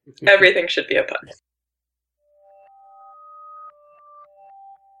Everything should be a pun.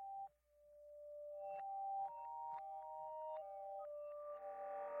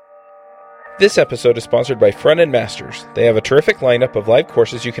 This episode is sponsored by Front-End Masters. They have a terrific lineup of live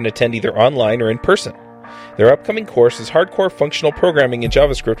courses you can attend either online or in person. Their upcoming course is Hardcore Functional Programming in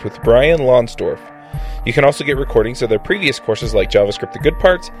JavaScript with Brian Lonsdorf. You can also get recordings of their previous courses like JavaScript The Good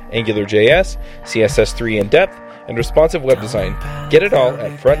Parts, AngularJS, CSS3 In Depth, and Responsive Web Design. Get it all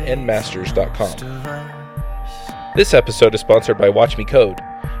at frontendmasters.com. This episode is sponsored by Watch Me Code.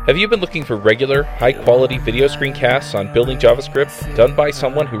 Have you been looking for regular, high-quality video screencasts on building JavaScript done by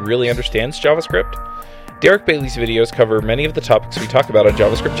someone who really understands JavaScript? Derek Bailey's videos cover many of the topics we talk about on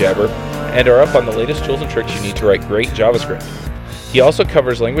JavaScript Jabber and are up on the latest tools and tricks you need to write great JavaScript. He also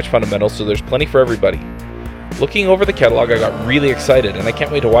covers language fundamentals, so there's plenty for everybody. Looking over the catalog, I got really excited, and I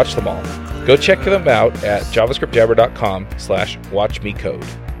can't wait to watch them all. Go check them out at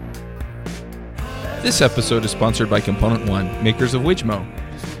javascriptjabber.com/watchmecode. This episode is sponsored by Component One, makers of Widgmo.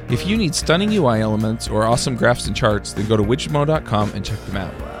 If you need stunning UI elements or awesome graphs and charts, then go to widgmo.com and check them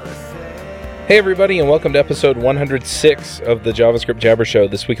out. Hey everybody, and welcome to episode 106 of the JavaScript Jabber Show.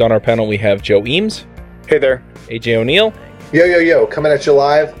 This week on our panel we have Joe Eames. Hey there. AJ O'Neill. Yo, coming at you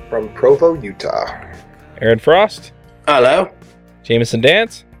live from Provo, Utah. Aaron Frost. Hello. Jameson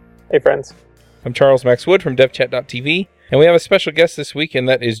Dance. Hey friends. I'm Charles Max Wood from devchat.tv, and we have a special guest this week, and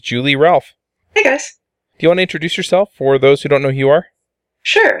that is Julie Ralph. Hey guys. Do you want to introduce yourself for those who don't know who you are?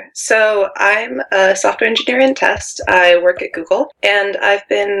 Sure. So I'm a software engineer in test. I work at Google, and I've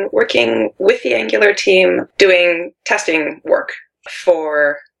been working with the Angular team doing testing work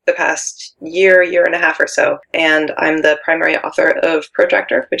for the past year and a half or so. And I'm the primary author of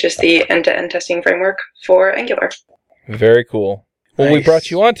Protractor, which is the end-to-end testing framework for Angular. Very cool. Well, Nice. we brought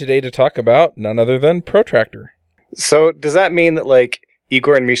you on today to talk about none other than Protractor. So does that mean that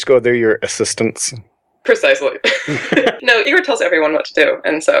Igor and Mishko, they're your assistants? Precisely. No, Igor tells everyone what to do,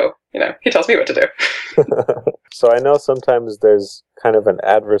 and so, he tells me what to do. So I know sometimes there's kind of an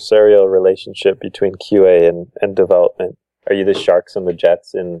adversarial relationship between QA and development. Are you the sharks and the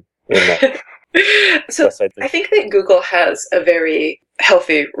jets in that? So I think that Google has a very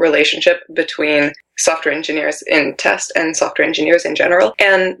healthy relationship between software engineers in test and software engineers in general.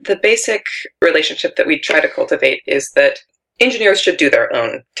 And the basic relationship that we try to cultivate is that engineers should do their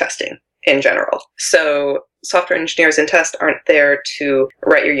own testing in general. So software engineers in test aren't there to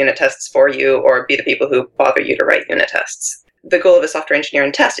write your unit tests for you or be the people who bother you to write unit tests. The goal of a software engineer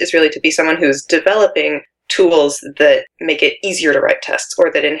in test is really to be someone who's developing tools that make it easier to write tests or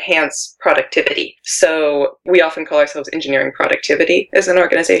that enhance productivity. So we often call ourselves engineering productivity as an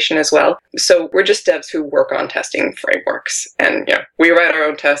organization as well. So we're just devs who work on testing frameworks. And we write our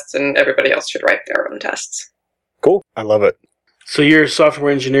own tests and everybody else should write their own tests. Cool. I love it. So you're a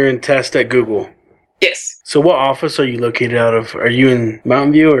software engineer in test at Google. Yes. So what office are you located out of? Are you in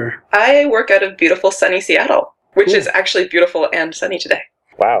Mountain View or? I work out of beautiful sunny Seattle, which Cool. is actually beautiful and sunny today.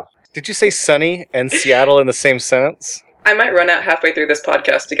 Wow. Did you say sunny and Seattle in the same sentence? I might run out halfway through this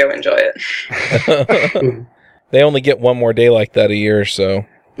podcast to go enjoy it. They only get one more day like that a year, so.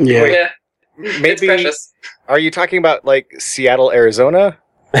 Yeah. It's Maybe. precious. Are you talking about Seattle, Arizona?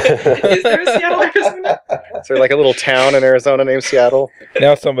 Is there a Seattle, Arizona? Is there a little town in Arizona named Seattle?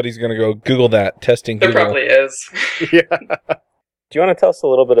 Now somebody's going to go Google that, testing There Google. probably is. Yeah. Do you want to tell us a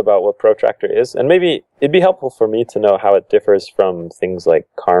little bit about what Protractor is? And maybe it'd be helpful for me to know how it differs from things like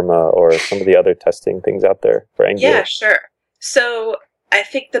Karma or some of the other testing things out there for Angular. Yeah, sure. So I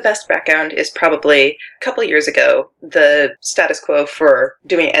think the best background is probably a couple years ago, the status quo for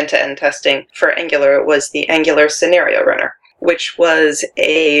doing end-to-end testing for Angular was the Angular Scenario Runner, which was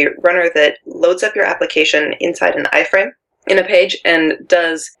a runner that loads up your application inside an iframe in a page and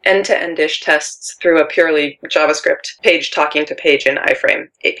does end-to-end-ish tests through a purely JavaScript page talking to page in iframe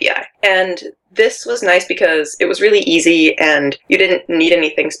API. And this was nice because it was really easy and you didn't need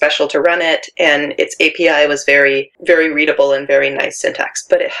anything special to run it, and its API was very, very readable and very nice syntax,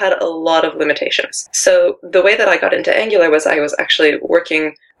 but it had a lot of limitations. So the way that I got into Angular was I was actually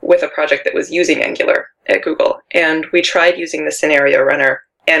working with a project that was using Angular at Google, and we tried using the scenario runner,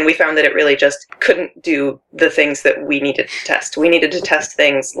 and we found that it really just couldn't do the things that we needed to test. We needed to test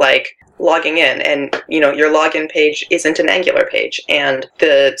things like logging in, and your login page isn't an Angular page, and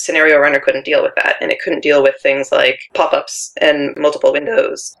the scenario runner couldn't deal with that, and it couldn't deal with things like pop-ups and multiple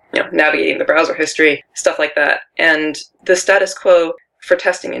windows, navigating the browser history, stuff like that. And the status quo for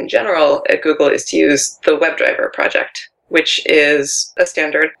testing in general at Google is to use the WebDriver project, which is a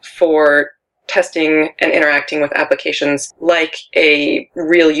standard for testing and interacting with applications like a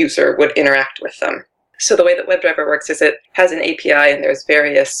real user would interact with them. So the way that WebDriver works is it has an API and there's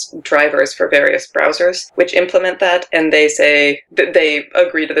various drivers for various browsers which implement that, and they say that they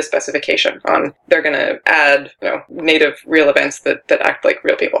agree to the specification on they're going to add native real events that act like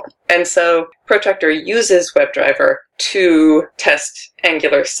real people. And so Protractor uses WebDriver to test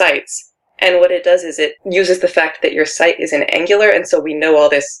Angular sites. And what it does is it uses the fact that your site is in Angular, and so we know all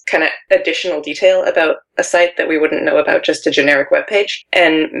this kind of additional detail about a site that we wouldn't know about just a generic web page,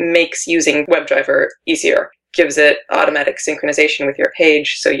 and makes using WebDriver easier. Gives it automatic synchronization with your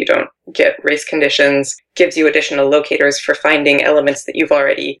page so you don't get race conditions, gives you additional locators for finding elements that you've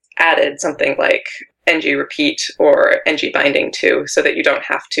already added, something like ng-repeat or ng-binding to, so that you don't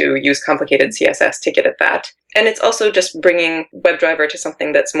have to use complicated CSS to get at that. And it's also just bringing WebDriver to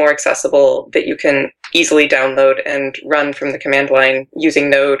something that's more accessible, that you can easily download and run from the command line using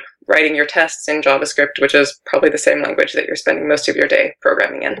Node, writing your tests in JavaScript, which is probably the same language that you're spending most of your day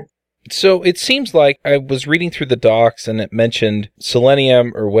programming in. So it seems like I was reading through the docs and it mentioned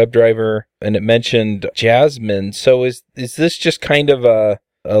Selenium or WebDriver and it mentioned Jasmine. So is this just kind of a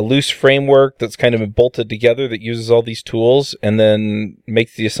loose framework that's kind of been bolted together that uses all these tools and then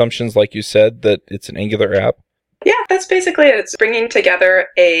makes the assumptions, like you said, that it's an Angular app? Yeah, that's basically it. It's bringing together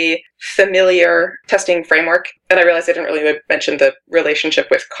a familiar testing framework. And I realized I didn't really mention the relationship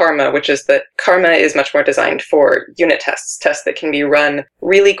with Karma, which is that Karma is much more designed for unit tests that can be run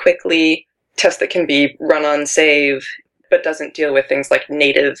really quickly, tests that can be run on save, but doesn't deal with things like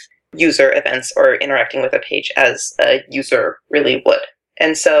native user events or interacting with a page as a user really would.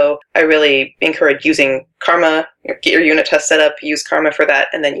 And so I really encourage using Karma, get your unit test set up, use Karma for that,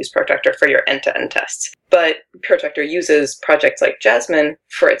 and then use Protractor for your end-to-end tests. But Protractor uses projects like Jasmine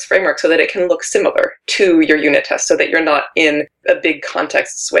for its framework so that it can look similar to your unit test, so that you're not in a big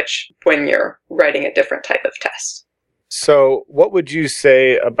context switch when you're writing a different type of test. So what would you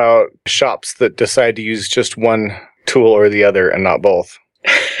say about shops that decide to use just one tool or the other and not both?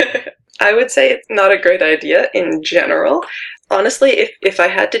 I would say it's not a great idea in general. Honestly, if I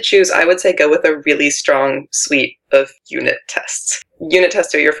had to choose, I would say go with a really strong suite of unit tests. Unit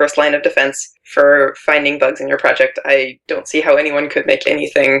tests are your first line of defense for finding bugs in your project. I don't see how anyone could make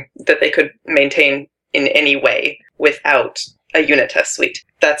anything that they could maintain in any way without a unit test suite.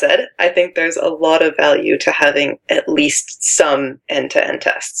 That said, I think there's a lot of value to having at least some end-to-end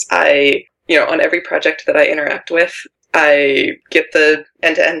tests. On every project that I interact with, I get the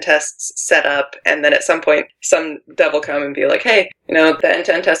end-to-end tests set up, and then at some point, some dev will come and be like, hey, the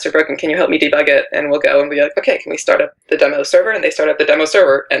end-to-end tests are broken, can you help me debug it? And we'll go and be like, okay, can we start up the demo server? And they start up the demo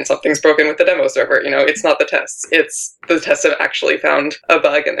server, and something's broken with the demo server. It's not the tests. It's the tests have actually found a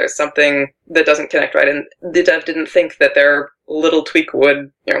bug, and there's something that doesn't connect right, and the dev didn't think that their little tweak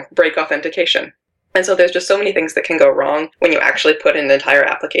would, break authentication. And so there's just so many things that can go wrong when you actually put an entire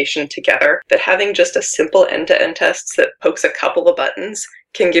application together, that having just a simple end-to-end tests that pokes a couple of buttons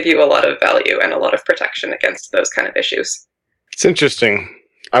can give you a lot of value and a lot of protection against those kind of issues. It's interesting.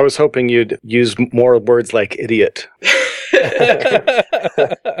 I was hoping you'd use more words like idiot.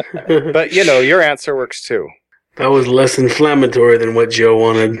 But, your answer works too. That was less inflammatory than what Joe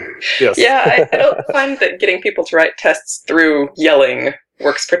wanted. Yes. Yeah, I don't find that getting people to write tests through yelling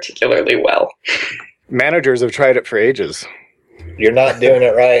works particularly well. Managers have tried it for ages. You're not doing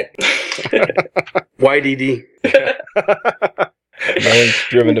it right. YDD.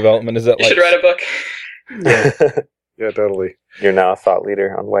 Knowledge-driven development, is that You like... should write a book. Yeah. Yeah, totally. You're now a thought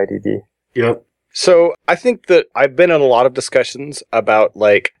leader on YDD. Yep. So I think that I've been in a lot of discussions about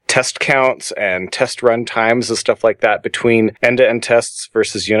test counts and test run times and stuff like that between end-to-end tests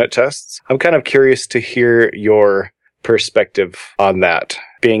versus unit tests. I'm kind of curious to hear your perspective on that,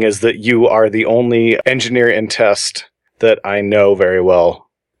 being as that you are the only engineer in test that I know very well.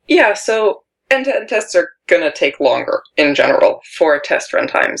 Yeah, so end-to-end tests are going to take longer in general for test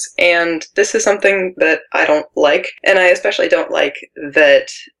runtimes. And this is something that I don't like. And I especially don't like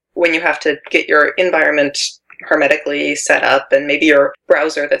that when you have to get your environment hermetically set up, and maybe your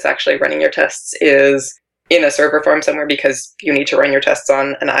browser that's actually running your tests is in a server farm somewhere because you need to run your tests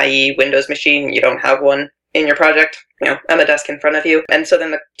on an IE Windows machine and you don't have one in your project, on the desk in front of you. And so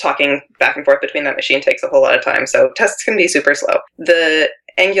then the talking back and forth between that machine takes a whole lot of time. So tests can be super slow. The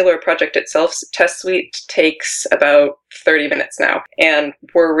Angular project itself's test suite takes about 30 minutes now, and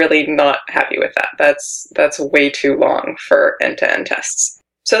we're really not happy with that. That's way too long for end-to-end tests.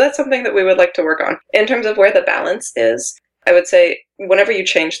 So that's something that we would like to work on. In terms of where the balance is, I would say whenever you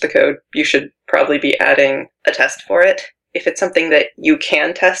change the code, you should probably be adding a test for it. If it's something that you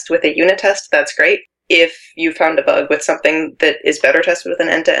can test with a unit test, that's great. If you found a bug with something that is better tested with an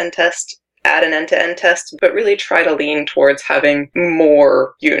end-to-end test, add an end-to-end test, but really try to lean towards having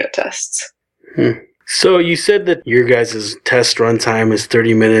more unit tests. So you said that your guys' test runtime is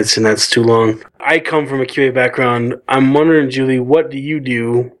 30 minutes and that's too long. I come from a QA background. I'm wondering, Julie, what do you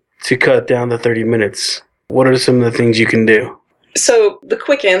do to cut down the 30 minutes? What are some of the things you can do? So the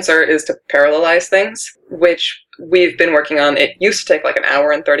quick answer is to parallelize things, which we've been working on. It used to take like an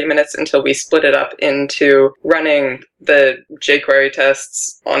hour and 30 minutes until we split it up into running the jQuery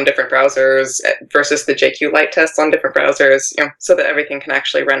tests on different browsers versus the JQLite tests on different browsers, so that everything can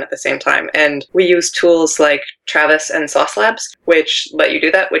actually run at the same time. And we use tools like Travis and Sauce Labs, which let you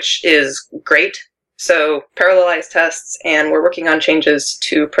do that, which is great. So parallelize tests, and we're working on changes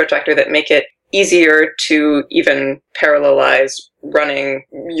to Protractor that make it easier to even parallelize running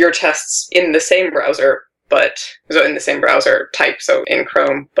your tests in the same browser, so in the same browser type, so in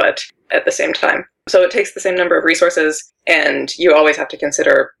Chrome, but at the same time. So it takes the same number of resources, and you always have to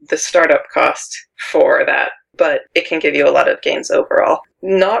consider the startup cost for that, but it can give you a lot of gains overall.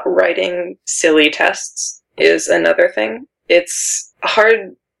 Not writing silly tests is another thing. It's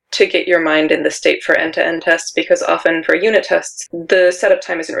hard to get your mind in the state for end-to-end tests, because often for unit tests, the setup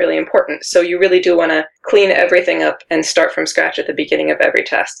time isn't really important. So you really do want to clean everything up and start from scratch at the beginning of every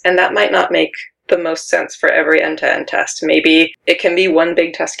test. And that might not make the most sense for every end-to-end test. Maybe it can be one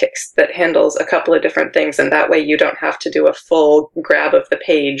big test case that handles a couple of different things, and that way you don't have to do a full grab of the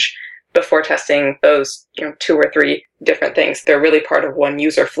page before testing those 2 or 3 different things. They're really part of one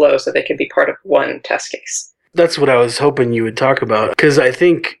user flow, so they can be part of one test case. That's what I was hoping you would talk about, because I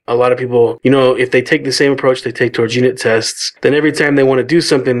think a lot of people, if they take the same approach they take towards unit tests, then every time they want to do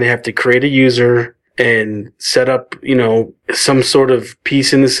something, they have to create a user and set up, some sort of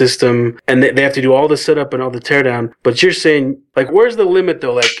piece in the system, and they have to do all the setup and all the teardown. But you're saying, where's the limit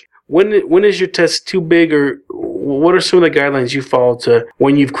though? When is your test too big, or what are some of the guidelines you follow to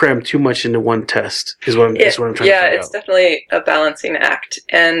when you've crammed too much into one test? Is what I'm trying to figure out. Yeah, it's definitely a balancing act,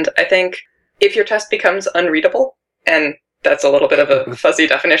 and I think if your test becomes unreadable, and that's a little bit of a fuzzy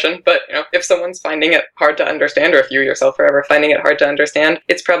definition, but if someone's finding it hard to understand, or if you yourself are ever finding it hard to understand,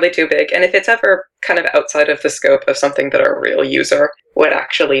 it's probably too big. And if it's ever kind of outside of the scope of something that a real user would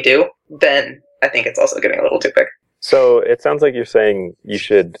actually do, then I think it's also getting a little too big. So it sounds like you're saying you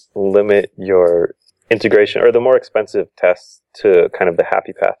should limit your integration or the more expensive tests to kind of the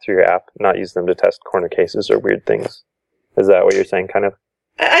happy path through your app, not use them to test corner cases or weird things. Is that what you're saying, kind of?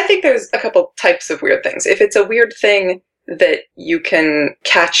 I think there's a couple types of weird things. If it's a weird thing that you can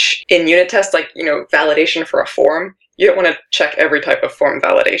catch in unit tests, like, validation for a form, you don't want to check every type of form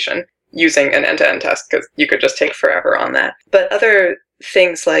validation using an end-to-end test, because you could just take forever on that. But other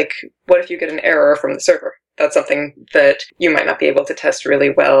things like, what if you get an error from the server? That's something that you might not be able to test really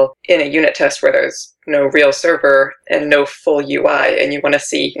well in a unit test where there's no real server and no full UI, and you want to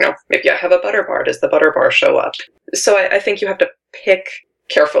see, maybe I have a butter bar. Does the butter bar show up? So I think you have to pick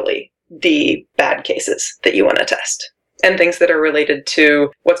carefully the bad cases that you want to test, and things that are related to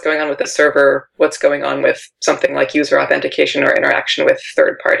what's going on with the server, what's going on with something like user authentication or interaction with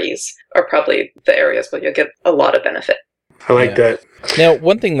third parties are probably the areas where you'll get a lot of benefit. I like that. Now,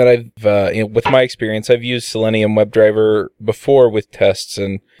 one thing that I've, with my experience, I've used Selenium WebDriver before with tests,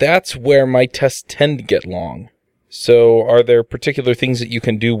 and that's where my tests tend to get long. So are there particular things that you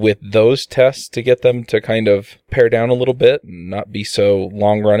can do with those tests to get them to kind of pare down a little bit and not be so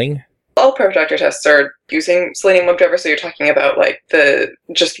long running? All Protractor tests are using Selenium WebDriver, so you're talking about the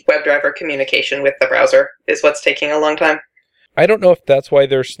just WebDriver communication with the browser is what's taking a long time. I don't know if that's why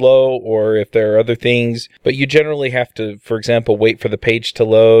they're slow or if there are other things, but you generally have to, for example, wait for the page to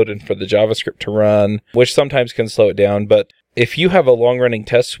load and for the JavaScript to run, which sometimes can slow it down. But if you have a long-running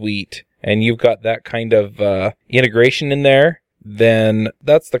test suite and you've got that kind of integration in there, then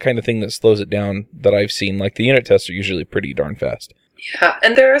that's the kind of thing that slows it down that I've seen. Like the unit tests are usually pretty darn fast. Yeah,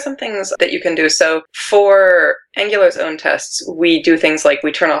 and there are some things that you can do. So for Angular's own tests, we do things like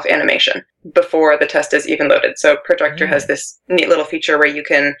we turn off animation before the test is even loaded. So Protractor has this neat little feature where you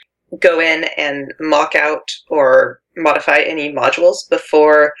can go in and mock out or modify any modules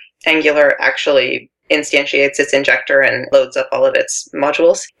before Angular actually instantiates its injector and loads up all of its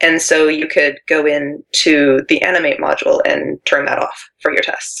modules. And so you could go into the animate module and turn that off for your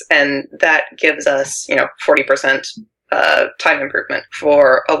tests. And that gives us, 40% time improvement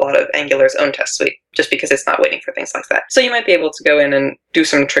for a lot of Angular's own test suite, just because it's not waiting for things like that. So you might be able to go in and do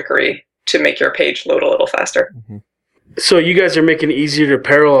some trickery to make your page load a little faster. Mm-hmm. So you guys are making it easier to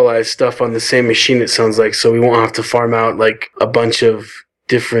parallelize stuff on the same machine, it sounds like, so we won't have to farm out a bunch of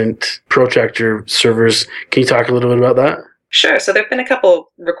different Protractor servers. Can you talk a little bit about that? Sure. So there have been a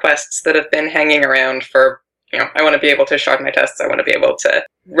couple requests that have been hanging around for, I want to be able to shard my tests. I want to be able to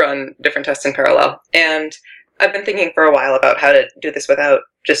run different tests in parallel. And I've been thinking for a while about how to do this without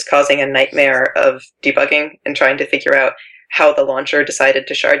just causing a nightmare of debugging and trying to figure out how the launcher decided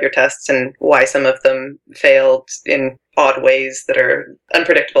to shard your tests and why some of them failed in odd ways that are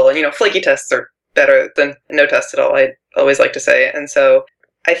unpredictable. And, flaky tests are better than no tests at all, I always like to say. And so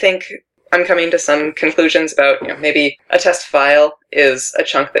I think I'm coming to some conclusions about, maybe a test file is a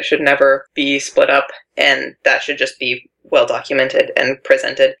chunk that should never be split up, and that should just be well documented and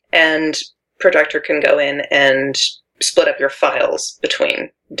presented. And Protractor can go in and split up your files between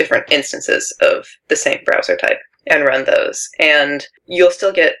different instances of the same browser type and run those. And you'll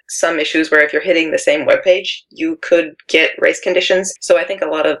still get some issues where if you're hitting the same web page, you could get race conditions. So I think a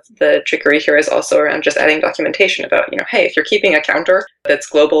lot of the trickery here is also around just adding documentation about, hey, if you're keeping a counter that's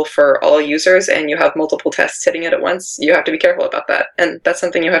global for all users and you have multiple tests hitting it at once, you have to be careful about that. And that's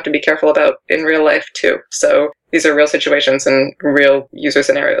something you have to be careful about in real life too. So these are real situations and real user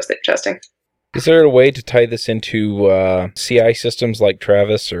scenarios that you're testing. Is there a way to tie this into CI systems like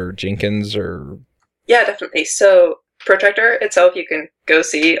Travis or Jenkins or... Yeah, definitely. So Protractor itself, you can go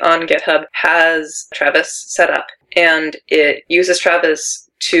see on GitHub, has Travis set up, and it uses Travis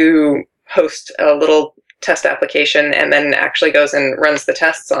to host a little test application and then actually goes and runs the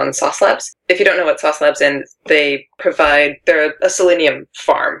tests on Sauce Labs. If you don't know what Sauce Labs is, they're a Selenium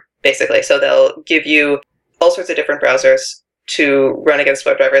farm, basically. So they'll give you all sorts of different browsers to run against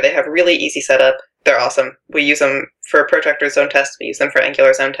WebDriver. They have really easy setup. They're awesome. We use them for Protractor's own tests. We use them for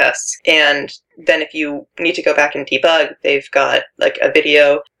Angular's own tests. And then if you need to go back and debug, they've got like a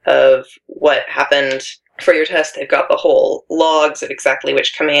video of what happened for your test. They've got the whole logs of exactly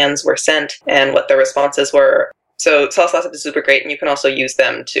which commands were sent and what the responses were. So Sauce Labs is super great, and you can also use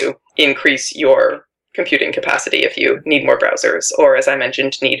them to increase your computing capacity if you need more browsers, or as I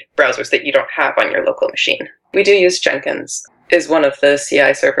mentioned, need browsers that you don't have on your local machine. We do use Jenkins. Is one of the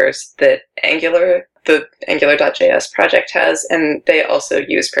CI servers that the Angular.js project has, and they also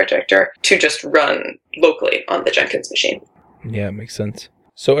use Protractor to just run locally on the Jenkins machine. Yeah, it makes sense.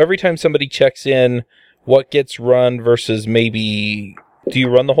 So every time somebody checks in, what gets run versus maybe, do you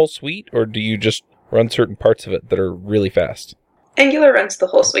run the whole suite, or do you just run certain parts of it that are really fast? Angular runs the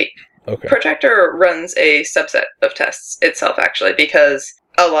whole suite. Okay. Protractor runs a subset of tests itself, actually, because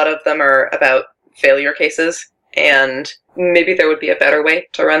a lot of them are about failure cases, and maybe there would be a better way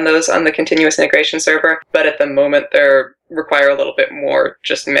to run those on the continuous integration server, but at the moment they require a little bit more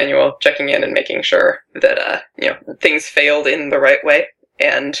just manual checking in and making sure that things failed in the right way,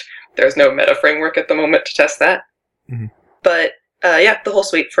 and there's no meta framework at the moment to test that. Mm-hmm. But the whole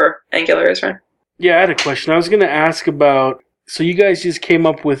suite for Angular is run. Yeah, I had a question. I was going to ask about, so you guys just came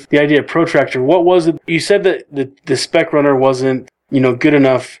up with the idea of Protractor. What was it? You said that the spec runner wasn't good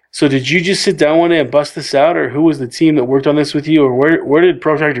enough. So did you just sit down one day and bust this out, or who was the team that worked on this with you, or where did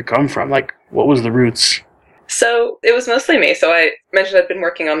Protractor come from? Like, what was the roots? So it was mostly me. So I mentioned I'd been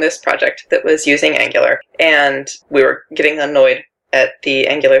working on this project that was using Angular, and we were getting annoyed at the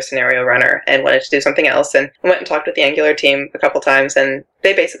Angular scenario runner and wanted to do something else. And I went and talked with the Angular team a couple times, and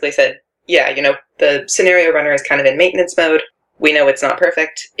they basically said, yeah, the scenario runner is kind of in maintenance mode. We know it's not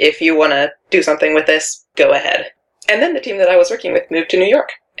perfect. If you want to do something with this, go ahead. And then the team that I was working with moved to New York,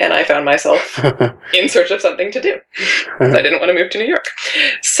 and I found myself in search of something to do. I didn't want to move to New York.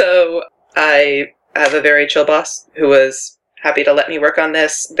 So I have a very chill boss who was happy to let me work on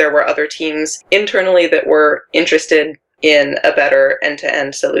this. There were other teams internally that were interested in a better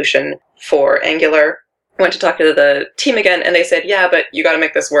end-to-end solution for Angular. I went to talk to the team again, and they said, yeah, but you got to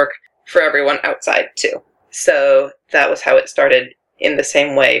make this work for everyone outside too. So that was how it started, in the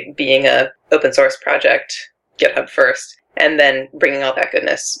same way, being a open source project, GitHub first, and then bringing all that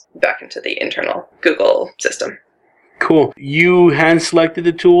goodness back into the internal Google system. Cool. You hand-selected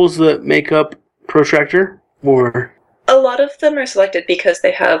the tools that make up Protractor, or? A lot of them are selected because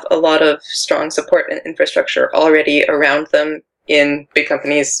they have a lot of strong support and infrastructure already around them in big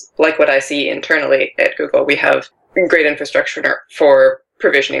companies like what I see internally at Google. We have great infrastructure for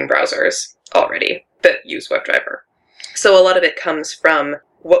provisioning browsers already that use WebDriver. So a lot of it comes from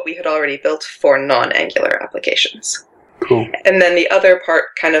what we had already built for non-Angular applications. Cool. And then the other part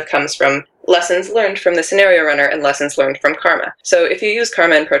kind of comes from lessons learned from the scenario runner and lessons learned from Karma. So if you use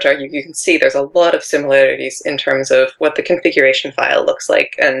Karma and Protractor, you can see there's a lot of similarities in terms of what the configuration file looks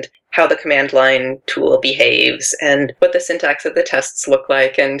like and how the command line tool behaves and what the syntax of the tests look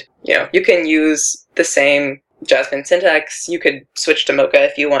like. And, you can use the same Jasmine syntax. You could switch to Mocha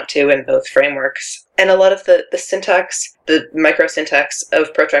if you want to in both frameworks. And a lot of the syntax, the micro syntax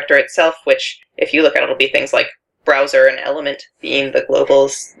of Protractor itself, which if you look at it, it'll be things like browser and element being the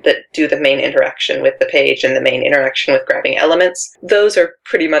globals that do the main interaction with the page and the main interaction with grabbing elements, those are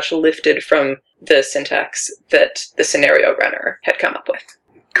pretty much lifted from the syntax that the scenario runner had come up with.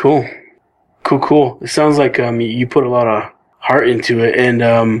 Cool. It sounds like you put a lot of heart into it.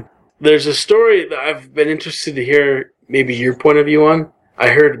 And there's a story that I've been interested to hear maybe your point of view on. I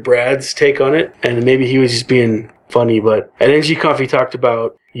heard Brad's take on it, and maybe he was just being funny, but at NG Coffee talked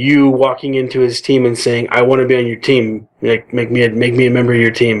about you walking into his team and saying, I want to be on your team. Like, make me a member of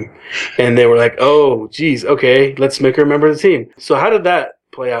your team. And they were like, oh, geez, okay, let's make her a member of the team. So how did that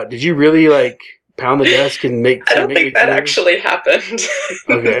play out? Did you really, like, pound the desk and make... I don't think that actually happened.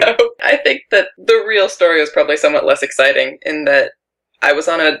 Okay. No. I think that the real story was probably somewhat less exciting in that I was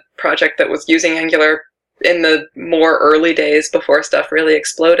on a project that was using Angular in the more early days before stuff really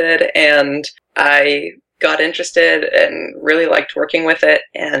exploded, and I got interested and really liked working with it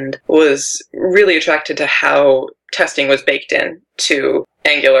and was really attracted to how testing was baked in to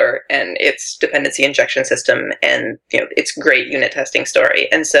Angular and its dependency injection system and, you know, its great unit testing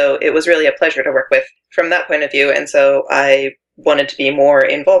story. And so it was really a pleasure to work with from that point of view, and so I wanted to be more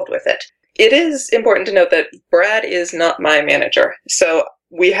involved with it. It is important to note that Brad is not my manager, so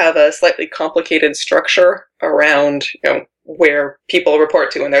we have a slightly complicated structure around, you know, where people report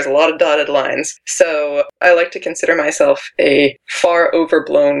to, and there's a lot of dotted lines. So I like to consider myself a far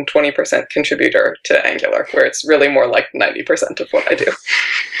overblown 20% contributor to Angular, where it's really more like 90% of what I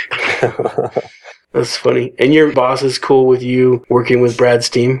do. That's funny. And your boss is cool with you working with Brad's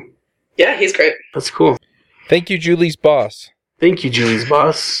team? Yeah, he's great. That's cool. Thank you, Julie's boss. Thank you, Julie's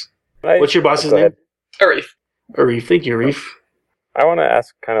boss. What's your boss's name? Arif. Arif. Thank you, Arif. I want to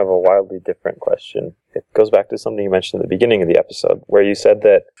ask kind of a wildly different question. It goes back to something you mentioned at the beginning of the episode, where you said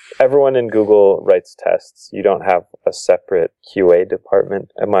that everyone in Google writes tests. You don't have a separate QA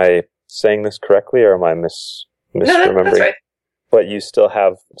department. Am I saying this correctly, or am I misremembering? No, that's right. But you still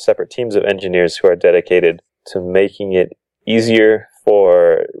have separate teams of engineers who are dedicated to making it easier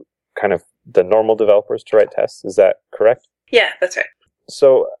for kind of the normal developers to write tests. Is that correct? Yeah, that's right.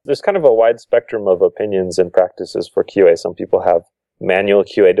 So there's kind of a wide spectrum of opinions and practices for QA. Some people have manual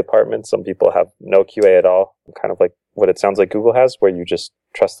QA departments. Some people have no QA at all, kind of like what it sounds like Google has, where you just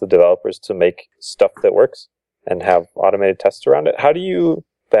trust the developers to make stuff that works and have automated tests around it. How do you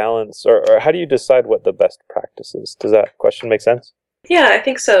balance, or how do you decide what the best practice is? Does that question make sense? Yeah, I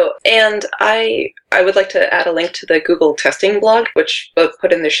think so. And I would like to add a link to the Google testing blog, which I'll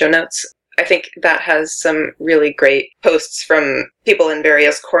put in the show notes. I think that has some really great posts from people in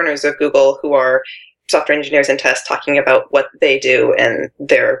various corners of Google who are software engineers in test, talking about what they do and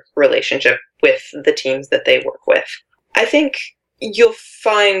their relationship with the teams that they work with. I think you'll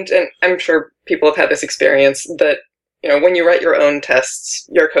find, and I'm sure people have had this experience, that, you know, when you write your own tests,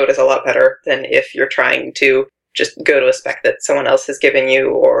 your code is a lot better than if you're trying to just go to a spec that someone else has given you,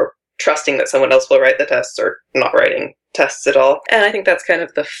 or trusting that someone else will write the tests, or not writing tests at all. And I think that's kind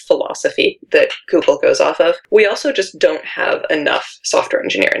of the philosophy that Google goes off of. We also just don't have enough software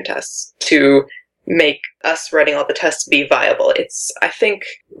engineering tests to make us writing all the tests be viable. It's, I think,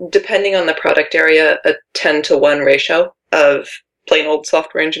 depending on the product area, a 10-to-1 ratio of plain old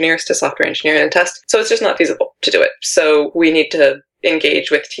software engineers to software engineering and test. So it's just not feasible to do it. So we need to engage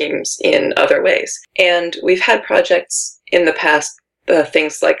with teams in other ways. And we've had projects in the past,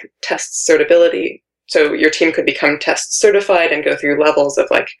 things like test certibility. So your team could become test certified and go through levels of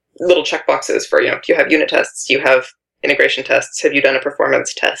like little checkboxes for, you know, you have unit tests, you have integration tests, have you done a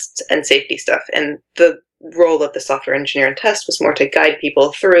performance test, and safety stuff. And the role of the software engineer and test was more to guide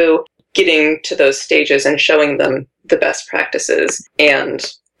people through getting to those stages and showing them the best practices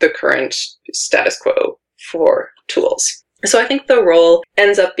and the current status quo for tools. So I think the role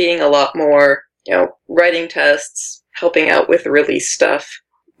ends up being a lot more, you know, writing tests, helping out with release stuff,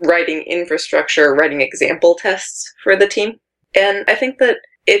 writing infrastructure, writing example tests for the team. And I think that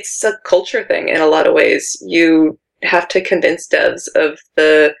it's a culture thing in a lot of ways. You have to convince devs of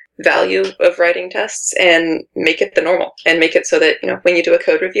the value of writing tests and make it the normal, and make it so that, you know, when you do a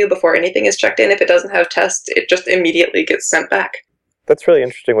code review, before anything is checked in, if it doesn't have tests, it just immediately gets sent back. That's really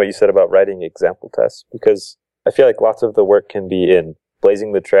interesting what you said about writing example tests, because I feel like lots of the work can be in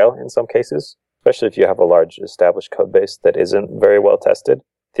blazing the trail in some cases, especially if you have a large established code base that isn't very well tested.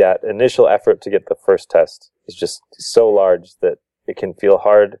 That initial effort to get the first test is just so large that it can feel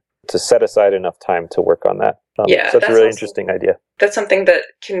hard to set aside enough time to work on that. So that's a really interesting idea. That's something that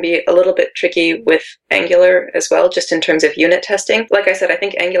can be a little bit tricky with Angular as well, just in terms of unit testing. Like I said, I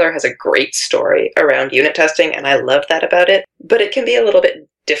think Angular has a great story around unit testing, and I love that about it, but it can be a little bit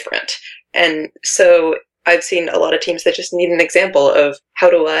different. And so I've seen a lot of teams that just need an example of, how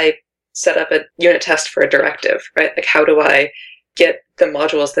do I set up a unit test for a directive, right? Like, how do I get the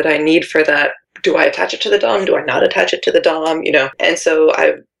modules that I need for that? Do I attach it to the DOM? Do I not attach it to the DOM? And so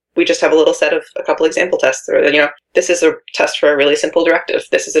we just have a little set of a couple example tests. Or, this is a test for a really simple directive.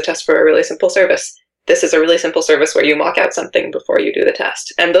 This is a test for a really simple service. This is a really simple service where you mock out something before you do the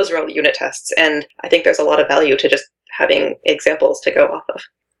test. And those are all unit tests. And I think there's a lot of value to just having examples to go off of.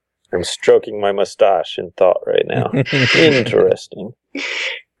 I'm stroking my mustache in thought right now. Interesting.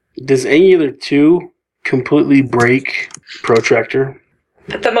 Does Angular 2 completely break Protractor?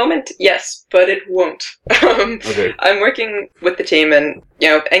 At the moment, yes, but it won't. Okay. I'm working with the team, and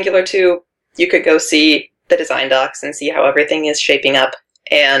Angular 2, you could go see the design docs and see how everything is shaping up,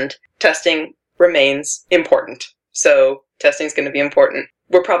 and testing remains important. So testing is going to be important.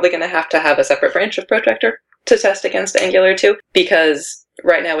 We're probably going to have a separate branch of Protractor to test against Angular 2, because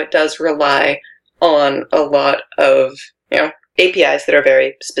right now it does rely on a lot of APIs that are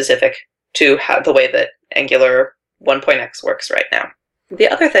very specific to the way that Angular 1.x works right now. The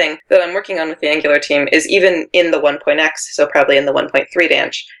other thing that I'm working on with the Angular team is even in the 1.x, so probably in the 1.3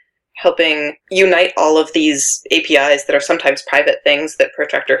 branch, helping unite all of these APIs that are sometimes private things that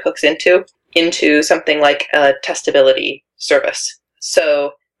Protractor hooks into something like a testability service.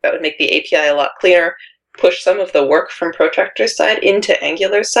 So that would make the API a lot cleaner, push some of the work from Protractor's side into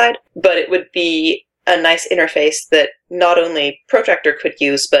Angular's side, but it would be a nice interface that not only Protractor could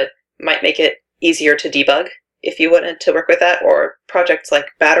use, but might make it easier to debug if you wanted to work with that, or projects like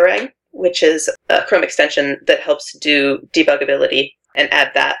Batarang, which is a Chrome extension that helps do debuggability, and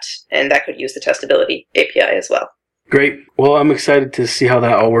add that, and that could use the testability API as well. Great. Well, I'm excited to see how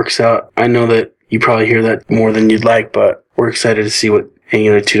that all works out. I know that you probably hear that more than you'd like, but we're excited to see what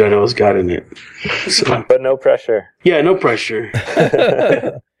Angular 2.0 has got in it. So, but no pressure. Yeah, no pressure.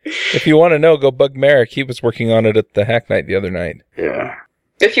 If you want to know, go bug Merrick. He was working on it at the Hack Night the other night. Yeah.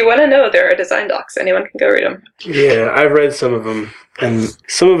 If you want to know, there are design docs. Anyone can go read them. Yeah, I've read some of them. And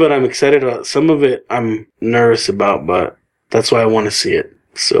some of it I'm excited about. Some of it I'm nervous about, but that's why I want to see it.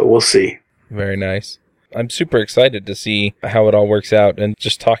 So we'll see. Very nice. I'm super excited to see how it all works out. And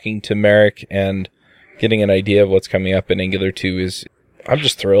just talking to Merrick and getting an idea of what's coming up in Angular 2 I'm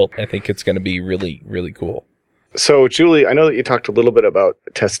just thrilled. I think it's going to be really, really cool. So, Julie, I know that you talked a little bit about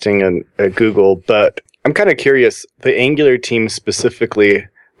testing at Google, but I'm kind of curious, the Angular team specifically,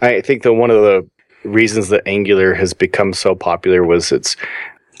 I think that one of the reasons that Angular has become so popular was it's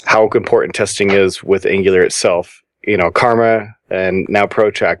how important testing is with Angular itself. Karma and now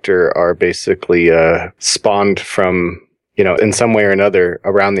Protractor are basically spawned from, in some way or another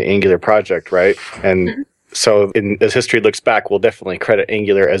around the Angular project, right? And so as history looks back, we'll definitely credit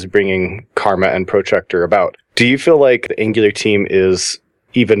Angular as bringing Karma and Protractor about. Do you feel like the Angular team is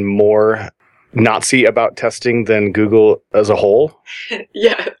even more Nazi about testing than Google as a whole?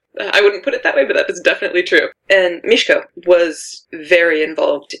 Yeah, I wouldn't put it that way, but that is definitely true. And Miško was very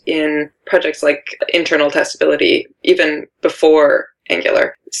involved in projects like internal testability even before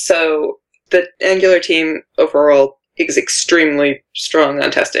Angular. So the Angular team overall is extremely strong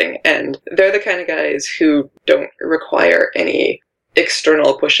on testing, and they're the kind of guys who don't require any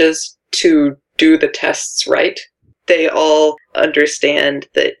external pushes to do the tests right. They all understand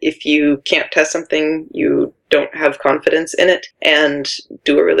that if you can't test something, you don't have confidence in it, and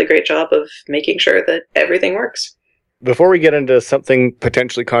do a really great job of making sure that everything works. Before we get into something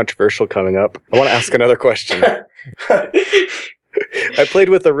potentially controversial coming up, I want to ask another question. I played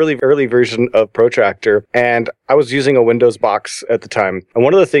with a really early version of Protractor, and I was using a Windows box at the time. And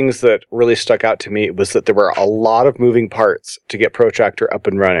one of the things that really stuck out to me was that there were a lot of moving parts to get Protractor up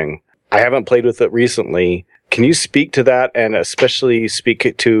and running. I haven't played with it recently. Can you speak to that, and especially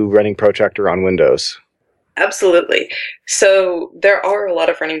speak to running Protractor on Windows? Absolutely. So there are a lot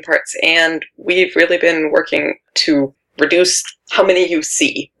of running parts, and we've really been working to reduce how many you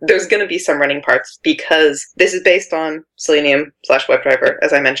see. There's going to be some running parts because this is based on Selenium/WebDriver,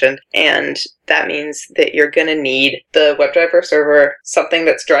 as I mentioned, and that means that you're going to need the WebDriver server, something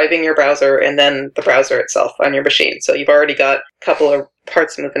that's driving your browser, and then the browser itself on your machine. So you've already got a couple of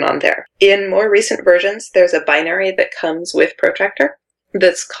parts moving on there. In more recent versions, there's a binary that comes with Protractor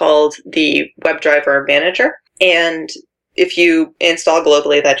that's called the WebDriver Manager, and if you install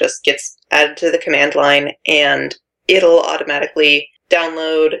globally, that just gets added to the command line, and it'll automatically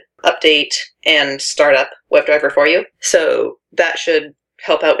download, update, and start up WebDriver for you. So that should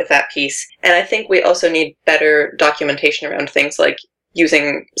help out with that piece. And I think we also need better documentation around things like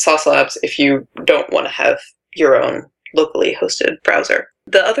using Sauce Labs if you don't want to have your own locally hosted browser.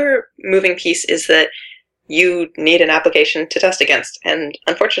 The other moving piece is that you need an application to test against. And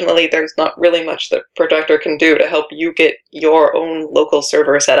unfortunately, there's not really much that Protractor can do to help you get your own local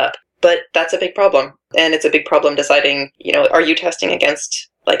server set up. But that's a big problem. And it's a big problem deciding, are you testing against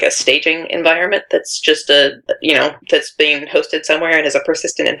like a staging environment that's just that's being hosted somewhere and is a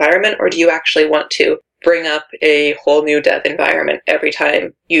persistent environment? Or do you actually want to bring up a whole new dev environment every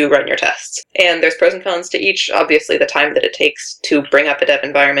time you run your tests? And there's pros and cons to each. Obviously, the time that it takes to bring up a dev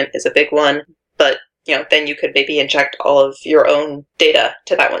environment is a big one. But then you could maybe inject all of your own data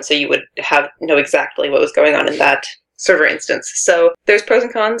to that one, so you would know exactly what was going on in that server instance. So there's pros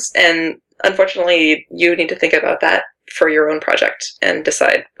and cons, and unfortunately, you need to think about that for your own project and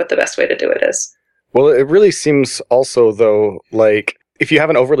decide what the best way to do it is. Well, it really seems also, though, like if you have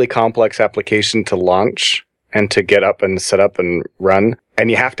an overly complex application to launch and to get up and set up and run, and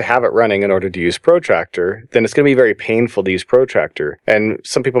you have to have it running in order to use Protractor, then it's going to be very painful to use Protractor. And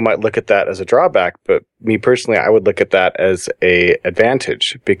some people might look at that as a drawback, but me personally, I would look at that as a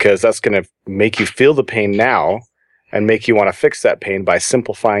advantage, because that's going to make you feel the pain now and make you want to fix that pain by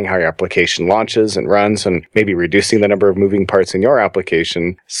simplifying how your application launches and runs, and maybe reducing the number of moving parts in your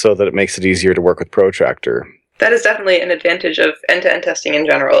application so that it makes it easier to work with Protractor. That is definitely an advantage of end-to-end testing in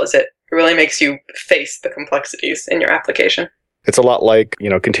general, is it really makes you face the complexities in your application. It's a lot like,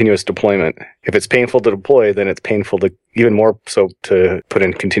 continuous deployment. If it's painful to deploy, then it's painful to, even more so, to put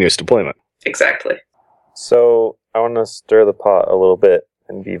in continuous deployment. Exactly. So I want to stir the pot a little bit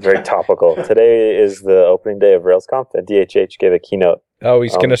and be very topical. Today is the opening day of RailsConf, and DHH gave a keynote. Oh,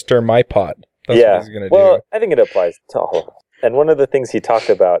 he's going to stir my pot. That's yeah. What he's going to well, do. I think it applies to all of us. And one of the things he talked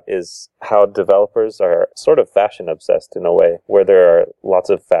about is how developers are sort of fashion obsessed in a way, where there are lots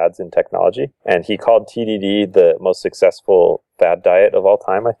of fads in technology. And he called TDD the most successful fad diet of all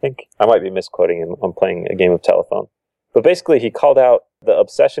time, I think. I might be misquoting him. I'm playing a game of telephone. But basically, he called out the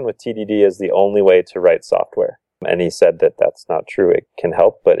obsession with TDD as the only way to write software. And he said that that's not true. It can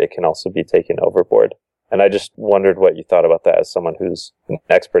help, but it can also be taken overboard. And I just wondered what you thought about that as someone who's an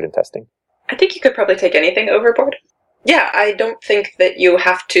expert in testing. I think you could probably take anything overboard. Yeah, I don't think that you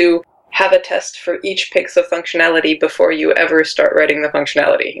have to have a test for each piece of functionality before you ever start writing the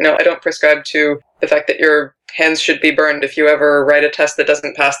functionality. I don't prescribe to the fact that your hands should be burned if you ever write a test that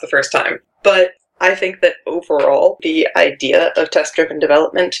doesn't pass the first time. But I think that overall, the idea of test-driven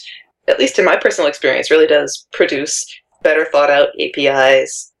development, at least in my personal experience, really does produce better thought-out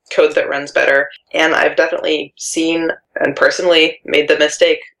APIs, code that runs better. And I've definitely seen and personally made the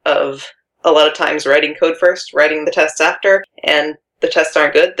mistake of a lot of times writing code first, writing the tests after, and the tests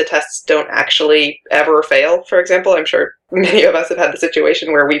aren't good. The tests don't actually ever fail, for example. I'm sure many of us have had the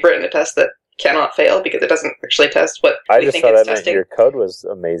situation where we've written a test that cannot fail because it doesn't actually test what we think it's testing. Your code was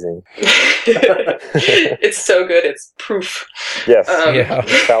amazing. It's so good, it's proof. Yes,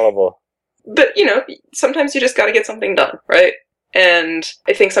 infallible. But, sometimes you just got to get something done, right? And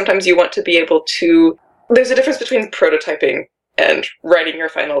I think sometimes you want to be able to... There's a difference between prototyping and writing your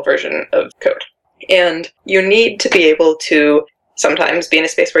final version of code. And you need to be able to sometimes be in a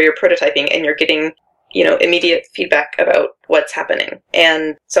space where you're prototyping and you're getting, immediate feedback about what's happening.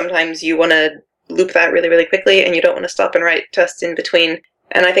 And sometimes you want to loop that really, really quickly, and you don't want to stop and write tests in between.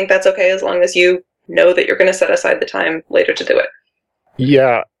 And I think that's okay as long as you know that you're going to set aside the time later to do it.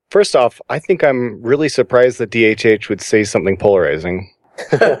 Yeah. First off, I think I'm really surprised that DHH would say something polarizing.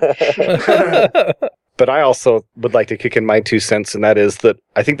 But I also would like to kick in my 2 cents, and that is that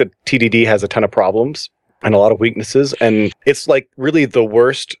I think that TDD has a ton of problems and a lot of weaknesses, and it's like really the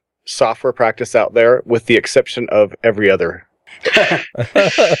worst software practice out there, with the exception of every other.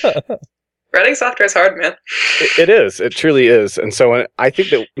 Writing software is hard, man. It is. It truly is. And so I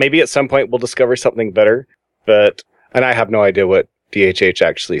think that maybe at some point we'll discover something better, and I have no idea what DHH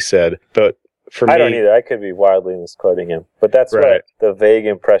actually said, but for me, I don't either. I could be wildly misquoting him. But that's right. What the vague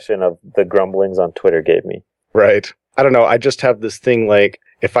impression of the grumblings on Twitter gave me. Right. I don't know. I just have this thing like,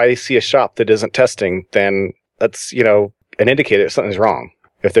 if I see a shop that isn't testing, then that's, an indicator that something's wrong.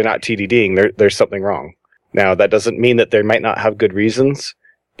 If they're not TDDing, there's something wrong. Now, that doesn't mean that they might not have good reasons,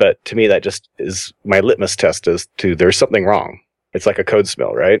 but to me, that just is my litmus test as to there's something wrong. It's like a code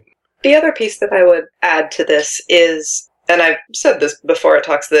smell, right? The other piece that I would add to this is, and I've said this before at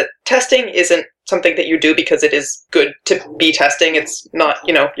talks, that testing isn't something that you do because it is good to be testing. It's not,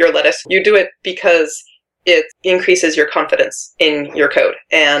 your lettuce. You do it because it increases your confidence in your code.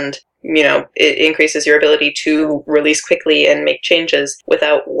 And, it increases your ability to release quickly and make changes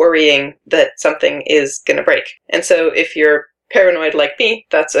without worrying that something is going to break. And so if you're paranoid like me,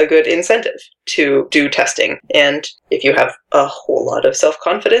 that's a good incentive to do testing. And if you have a whole lot of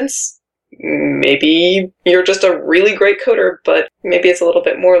self-confidence, maybe you're just a really great coder, but maybe it's a little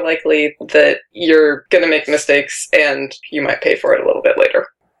bit more likely that you're going to make mistakes and you might pay for it a little bit later.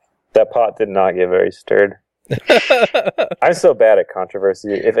 That pot did not get very stirred. I'm so bad at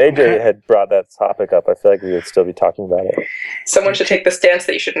controversy. If AJ had brought that topic up, I feel like we would still be talking about it. Someone should take the stance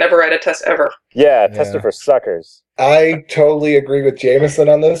that you should never write a test ever. Yeah, test it for suckers. I totally agree with Jameson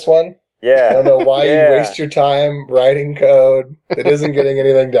on this one. Yeah. I don't know why you waste your time writing code that isn't getting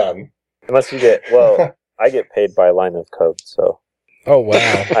anything done. Unless you get, well, I get paid by line of code, so Oh, wow.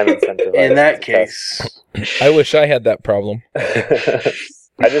 I'm incentivized. In that case, I wish I had that problem.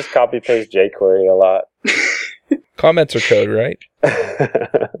 I just copy paste jQuery a lot. Comments are code, right?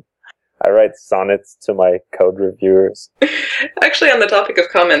 I write sonnets to my code reviewers. Actually, on the topic of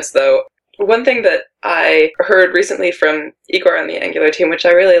comments, though, one thing that I heard recently from Igor on the Angular team, which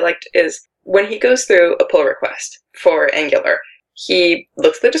I really liked, is when he goes through a pull request for Angular, he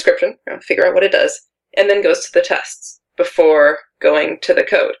looks at the description, figure out what it does, and then goes to the tests before going to the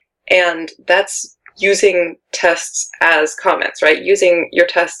code. And that's using tests as comments, right? Using your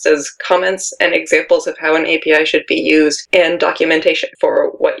tests as comments and examples of how an API should be used and documentation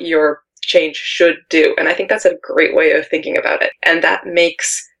for what your change should do. And I think that's a great way of thinking about it. And that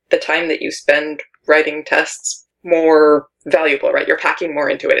makes the time that you spend writing tests more valuable, right? You're packing more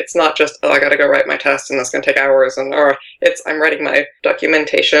into it. It's not just, I gotta go write my test and that's gonna take hours, and or it's I'm writing my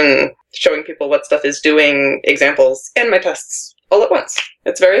documentation, showing people what stuff is doing, examples, and my tests all at once.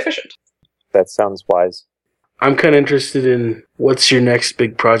 It's very efficient. That sounds wise. I'm kind of interested in what's your next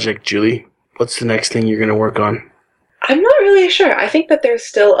big project, Julie? What's the next thing you're going to work on? I'm not really sure. I think that there's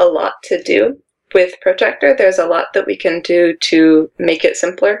still a lot to do with Protractor. There's a lot that we can do to make it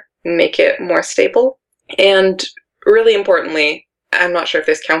simpler, make it more stable. And really importantly, I'm not sure if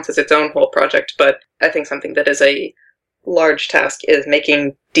this counts as its own whole project, but I think something that is a large task is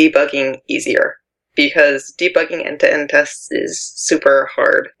making debugging easier. Because debugging end-to-end tests is super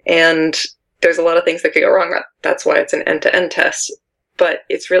hard. And there's a lot of things that could go wrong. That's why it's an end-to-end test. But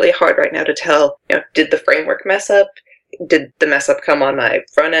it's really hard right now to tell, did the framework mess up? Did the mess up come on my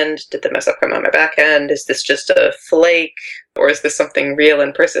front end? Did the mess up come on my back end? Is this just a flake? Or is this something real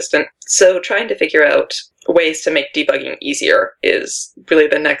and persistent? So trying to figure out ways to make debugging easier is really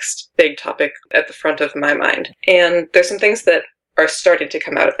the next big topic at the front of my mind. And there's some things that are starting to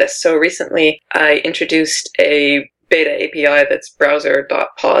come out of this. So recently I introduced a beta API that's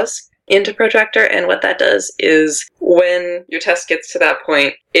browser.pause into Protractor, and what that does is when your test gets to that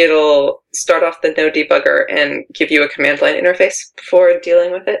point, it'll start off the no debugger and give you a command line interface for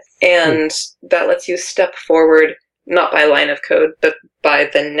dealing with it. And that lets you step forward, not by line of code, but by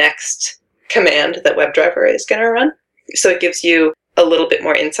the next command that WebDriver is going to run. So it gives you a little bit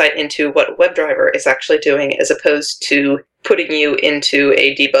more insight into what WebDriver is actually doing, as opposed to putting you into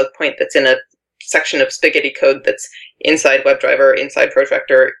a debug point that's in a section of spaghetti code that's inside WebDriver, inside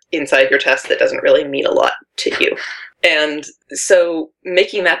Protractor, inside your test that doesn't really mean a lot to you. And so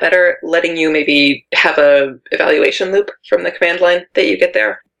making that better, letting you maybe have a evaluation loop from the command line that you get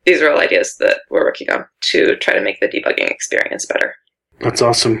there. These are all ideas that we're working on to try to make the debugging experience better. That's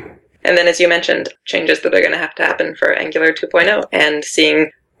awesome. And then, as you mentioned, changes that are going to happen for Angular 2.0 and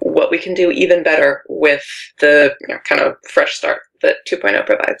seeing what we can do even better with the kind of fresh start that 2.0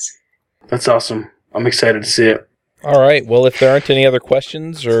 provides. That's awesome. I'm excited to see it. All right. Well, if there aren't any other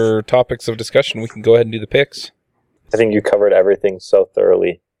questions or topics of discussion, we can go ahead and do the picks. I think you covered everything so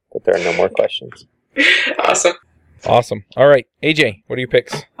thoroughly that there are no more questions. Awesome. Awesome. All right. AJ, what are your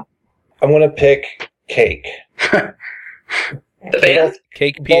picks? I'm going to pick Cake. The band?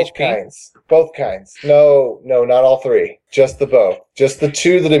 Cake Both PHP? kinds. Both kinds. No, not all three. Just the both. Just the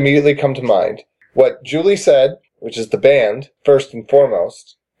two that immediately come to mind. What Julie said, which is the band, first and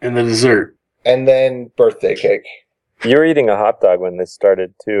foremost, And the dessert. and then birthday cake. You were eating a hot dog when this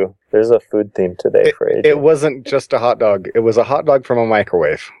started, too. There's a food theme today for AJ. It wasn't just a hot dog. It was a hot dog from a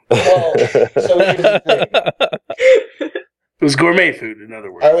microwave. Well, so here's the thing. It was gourmet food, in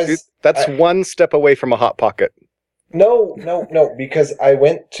other words. I was That's one step away from a Hot Pocket. No, because I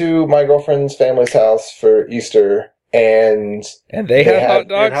went to my girlfriend's family's house for Easter, and And they They have hot had-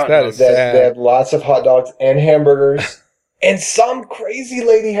 dogs? hot That dogs. is they sad. had lots of hot dogs and hamburgers. And some crazy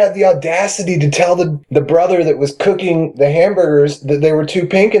lady had the audacity to tell the brother that was cooking the hamburgers that they were too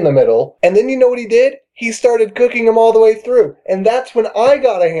pink in the middle. And then you know what he did? He started cooking them all the way through. And that's when I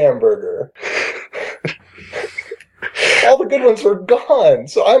got a hamburger. All the good ones were gone.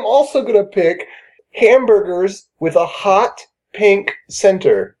 So I'm also going to pick hamburgers with a hot pink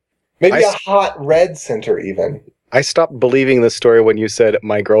center. Maybe a hot red center even. I stopped believing this story when you said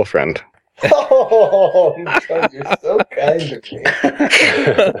my girlfriend. Oh, you're so kind to me.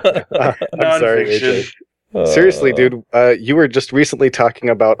 I'm sorry, Nonfiction. AJ. Seriously, dude, you were just recently talking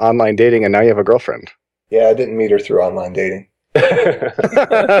about online dating and now you have a girlfriend. Yeah, I didn't meet her through online dating.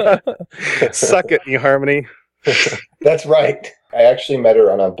 Suck it, eHarmony. That's right. I actually met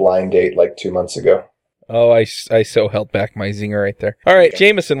her on a blind date like 2 months ago. Oh, I so held back my zinger right there. All right,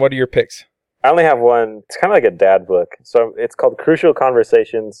 Jameson, what are your picks? I only have one. It's kind of like a dad book. So it's called Crucial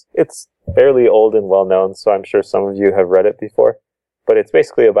Conversations. It's fairly old and well known, so I'm sure some of you have read it before. But it's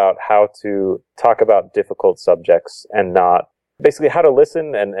basically about how to talk about difficult subjects and not basically how to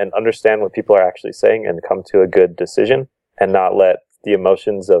listen and understand what people are actually saying and come to a good decision and not let the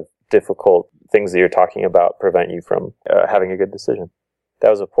emotions of difficult things that you're talking about prevent you from having a good decision. That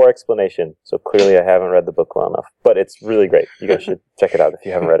was a poor explanation, so clearly I haven't read the book well enough. But it's really great. You guys should check it out if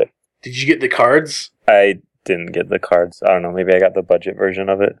you haven't read it. Did you get the cards? I didn't get the cards. I don't know. Maybe I got the budget version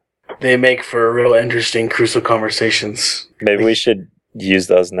of it. They make for real interesting Crucial Conversations. Maybe we should use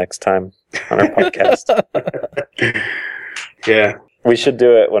those next time on our podcast. Yeah. We should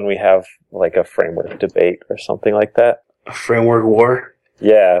do it when we have like a framework debate or something like that. A framework war?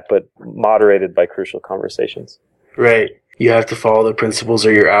 Yeah, but moderated by Crucial Conversations. Right. You have to follow the principles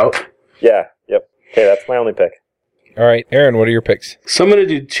or you're out. Yeah, yep. Okay, that's my only pick. All right, Aaron, what are your picks? So I'm going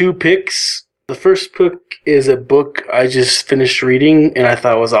to do 2 picks. The first pick is a book I just finished reading and I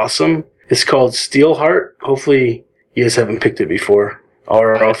thought was awesome. It's called Steelheart. Hopefully you guys haven't picked it before,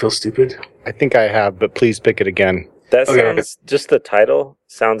 or I'll feel stupid. I think I have, but please pick it again. That sounds, just the title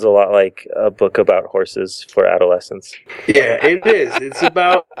sounds a lot like a book about horses for adolescents. Yeah, it is. It's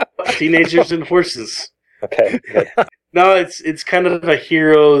about teenagers and horses. Okay, good. No, it's kind of a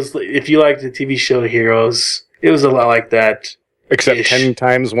Heroes. If you like the TV show Heroes, it was a lot like that. Except Ish. 10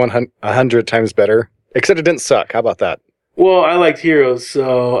 times, 100 times better. Except it didn't suck. How about that? Well, I liked Heroes,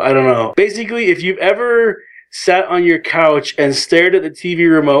 so I don't know. Basically, if you've ever sat on your couch and stared at the TV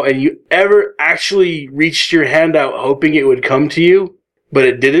remote and you ever actually reached your hand out hoping it would come to you, but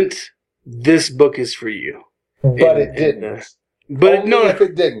it didn't, this book is for you. But it didn't. But Only no, if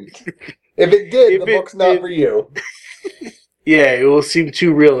it didn't. If it did, If the book's not for you. yeah, it will seem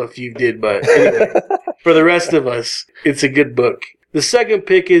too real if you did, but anyway, for the rest of us, it's a good book. The second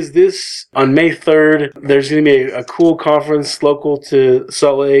pick is this. On May 3rd, there's going to be a cool conference local to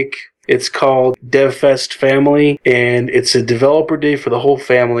Salt Lake. It's called DevFest Family, and it's a developer day for the whole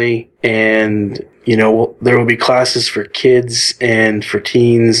family. And, you know, there will be classes for kids and for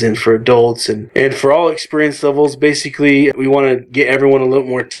teens and for adults and for all experience levels. Basically, we want to get everyone a little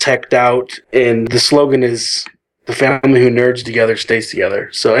more teched out. And the slogan is, the family who nerds together stays together.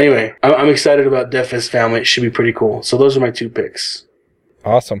 So anyway, I'm excited about DevFest Family. It should be pretty cool. So those are my 2 picks.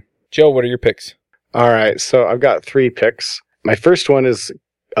 Awesome. Joe, what are your picks? All right, so I've got 3 picks. My first one is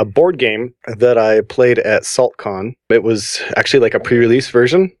a board game that I played at SaltCon. It was actually like a pre-release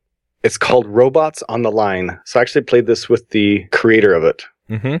version. It's called Robots on the Line. So I actually played this with the creator of it.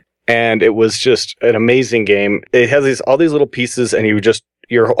 Mm-hmm. And it was just an amazing game. It has all these little pieces, and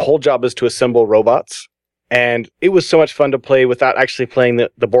your whole job is to assemble robots. And it was so much fun to play without actually playing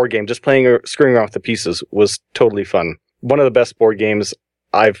the board game. Just playing or screwing around with the pieces was totally fun. One of the best board games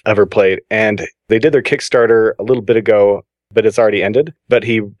I've ever played. And they did their Kickstarter a little bit ago, but it's already ended. But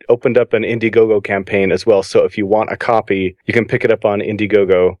he opened up an Indiegogo campaign as well. So if you want a copy, you can pick it up on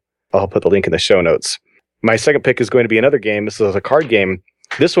Indiegogo. I'll put the link in the show notes. My second pick is going to be another game. This is a card game.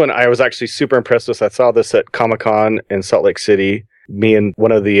 This one I was actually super impressed with. I saw this at Comic-Con in Salt Lake City. Me and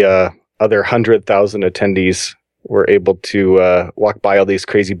one of the other 100,000 attendees were able to walk by all these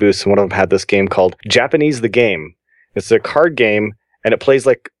crazy booths, and one of them had this game called Japanese the Game. It's a card game, and it plays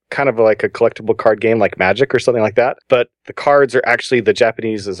like kind of like a collectible card game like Magic or something like that. But the cards are actually the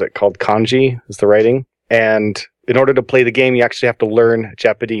Japanese, is it called kanji, is the writing. And in order to play the game, you actually have to learn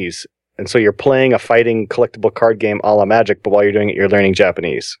Japanese. And so you're playing a fighting collectible card game a la Magic, but while you're doing it, you're learning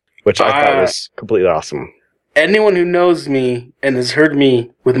Japanese, which I thought was completely awesome. Anyone who knows me and has heard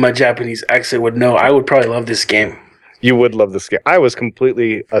me with my Japanese accent would know I would probably love this game. You would love this game. I was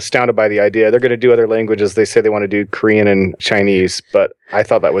completely astounded by the idea. They're going to do other languages. They say they want to do Korean and Chinese, but I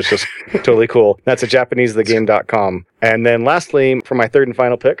thought that was just totally cool. That's at JapaneseTheGame.com. And then lastly, for my third and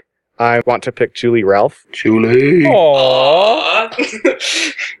final pick, I want to pick Julie Ralph. Julie. Aww.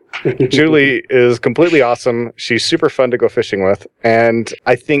 Julie is completely awesome. She's super fun to go fishing with. And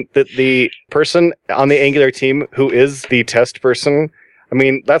I think that the person on the Angular team who is the test person, I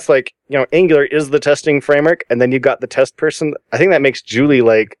mean, that's like, you know, Angular is the testing framework, and then you've got the test person. I think that makes Julie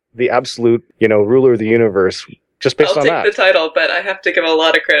like the absolute, you know, ruler of the universe, just based on that. I'll take the title, but I have to give a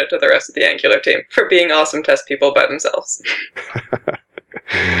lot of credit to the rest of the Angular team for being awesome test people by themselves.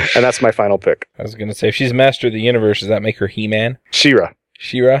 And that's my final pick. I was going to say, if she's master of the universe, does that make her He-Man? She-Ra.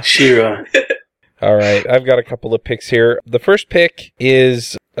 She-Ra? She-Ra. All right, I've got a couple of picks here. The first pick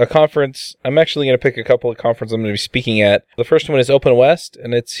is a conference. I'm actually going to pick a couple of conferences I'm going to be speaking at. The first one is Open West,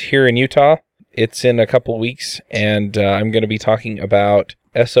 and it's here in Utah. It's in a couple weeks, and I'm going to be talking about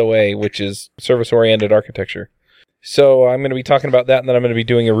SOA, which is service-oriented architecture. So I'm going to be talking about that, and then I'm going to be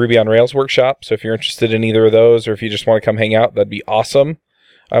doing a Ruby on Rails workshop. So if you're interested in either of those, or if you just want to come hang out, that'd be awesome.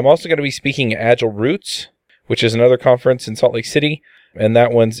 I'm also going to be speaking at Agile Roots, which is another conference in Salt Lake City, and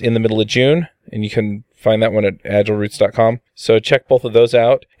that one's in the middle of June, and you can find that one at agileroots.com. So check both of those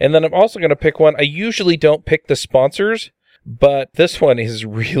out. And then I'm also going to pick one. I usually don't pick the sponsors, but this one is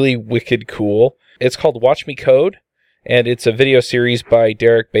really wicked cool. It's called Watch Me Code, and it's a video series by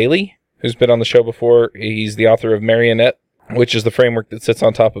Derek Bailey, who's been on the show before. He's the author of Marionette, which is the framework that sits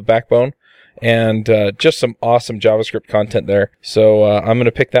on top of Backbone, and just some awesome JavaScript content there. So I'm going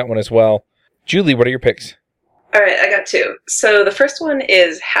to pick that one as well. Julie, what are your picks? All right, I got two. So the first one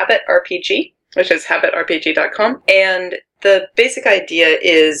is Habit RPG, which is habitrpg.com. And the basic idea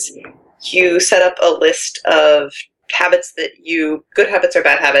is you set up a list of habits good habits or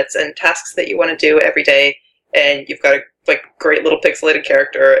bad habits, and tasks that you want to do every day. And you've got a great little pixelated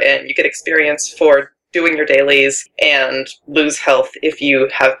character, and you get experience for doing your dailies and lose health if you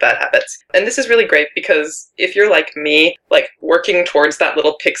have bad habits. And this is really great because if you're like me, working towards that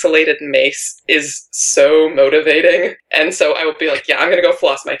little pixelated mace is so motivating. And so I will be like, yeah, I'm going to go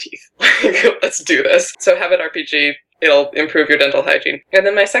floss my teeth. Let's do this. So Habit RPG, it'll improve your dental hygiene. And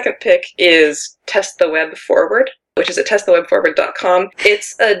then my second pick is Test the Web Forward, which is at testthewebforward.com.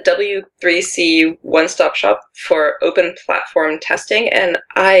 It's a W3C one-stop shop for open platform testing, and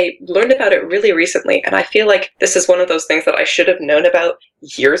I learned about it really recently, and I feel like this is one of those things that I should have known about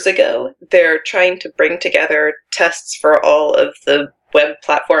years ago. They're trying to bring together tests for all of the web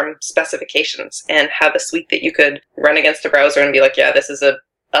platform specifications and have a suite that you could run against a browser and be like, yeah, this is a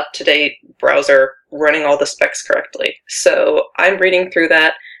up-to-date browser running all the specs correctly. So I'm reading through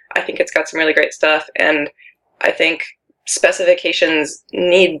that. I think it's got some really great stuff, and I think specifications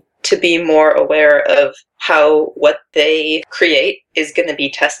need to be more aware of how what they create is going to be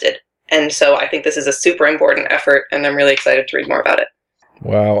tested. And so I think this is a super important effort, and I'm really excited to read more about it.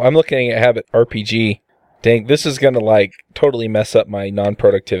 Wow, I'm looking at Habit RPG. Dang, this is going to totally mess up my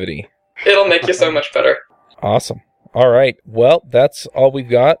non-productivity. It'll make you so much better. Awesome. All right. Well, that's all we've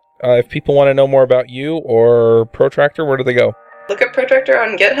got. If people want to know more about you or Protractor, where do they go? Look up Protractor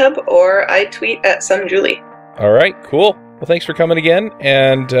on GitHub, or I tweet at SomeJulie. All right, cool. Well, thanks for coming again,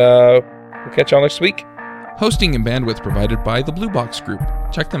 and we'll catch y'all next week. Hosting and bandwidth provided by the Blue Box Group.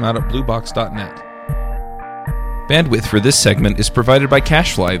 Check them out at bluebox.net. Bandwidth for this segment is provided by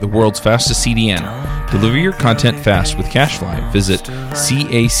CacheFly, the world's fastest CDN. Deliver your content fast with CacheFly. Visit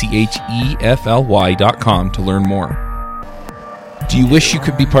CacheFly.com to learn more. Do you wish you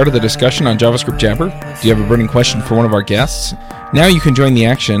could be part of the discussion on JavaScript Jabber? Do you have a burning question for one of our guests? Now you can join the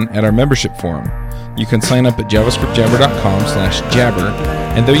action at our membership forum. You can sign up at javascriptjabber.com/jabber,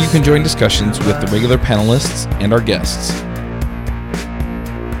 and there you can join discussions with the regular panelists and our guests.